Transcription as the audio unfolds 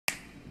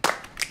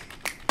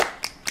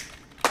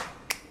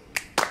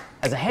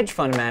As a hedge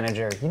fund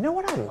manager, you know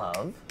what I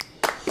love?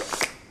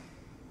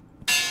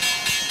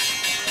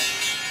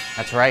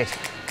 That's right,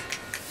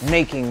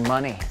 making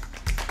money.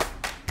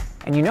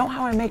 And you know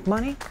how I make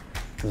money?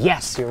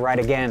 Yes, you're right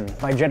again,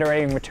 by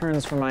generating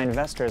returns for my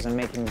investors and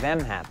making them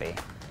happy.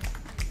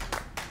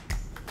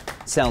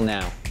 Sell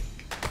now.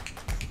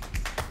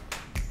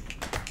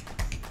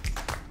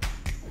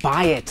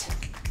 Buy it.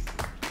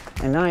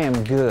 And I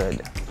am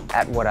good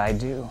at what I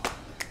do.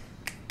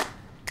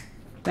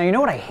 Now, you know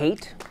what I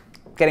hate?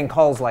 Getting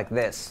calls like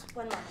this.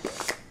 1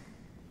 moment.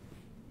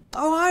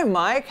 Oh, hi,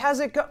 Mike. How's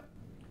it go?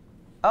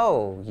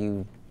 Oh,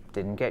 you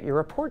didn't get your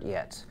report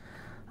yet.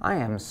 I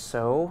am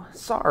so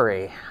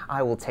sorry.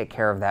 I will take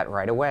care of that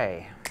right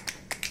away.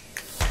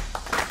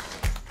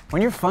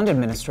 When your fund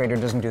administrator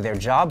doesn't do their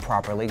job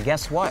properly,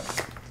 guess what?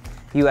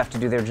 You have to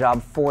do their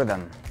job for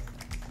them.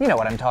 You know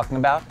what I'm talking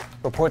about.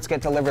 Reports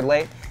get delivered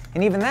late,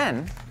 and even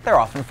then, they're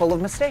often full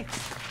of mistakes.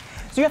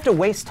 So you have to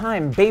waste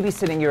time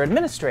babysitting your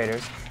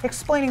administrators,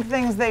 explaining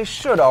things they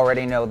should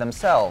already know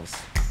themselves.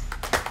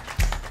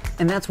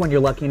 And that's when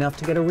you're lucky enough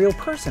to get a real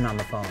person on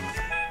the phone.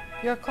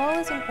 Your call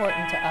is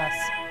important to us.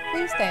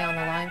 Please stay on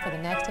the line for the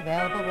next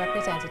available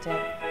representative.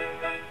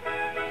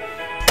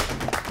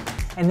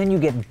 And then you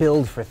get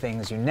billed for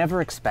things you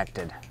never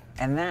expected.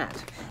 And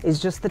that is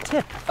just the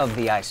tip of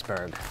the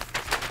iceberg.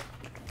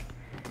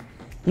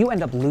 You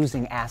end up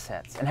losing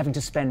assets and having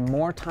to spend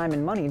more time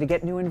and money to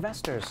get new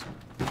investors.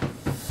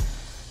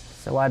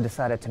 So I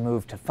decided to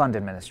move to fund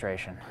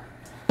administration.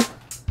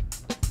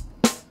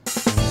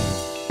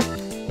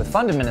 With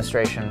fund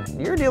administration,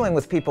 you're dealing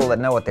with people that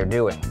know what they're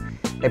doing.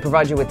 They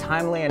provide you with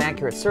timely and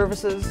accurate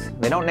services,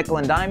 they don't nickel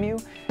and dime you,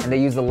 and they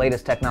use the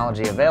latest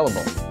technology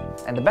available.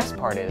 And the best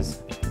part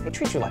is, they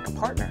treat you like a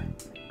partner.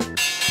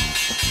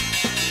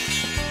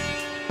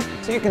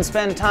 So you can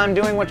spend time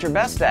doing what you're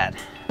best at,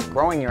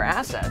 growing your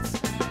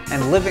assets,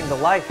 and living the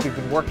life you've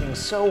been working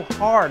so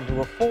hard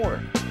to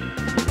afford.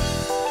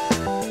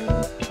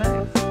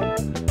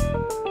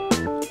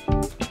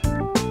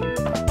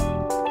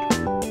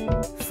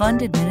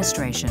 Fund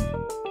Administration,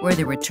 where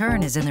the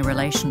return is in the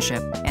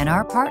relationship and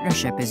our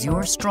partnership is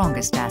your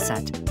strongest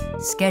asset.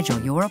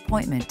 Schedule your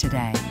appointment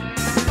today.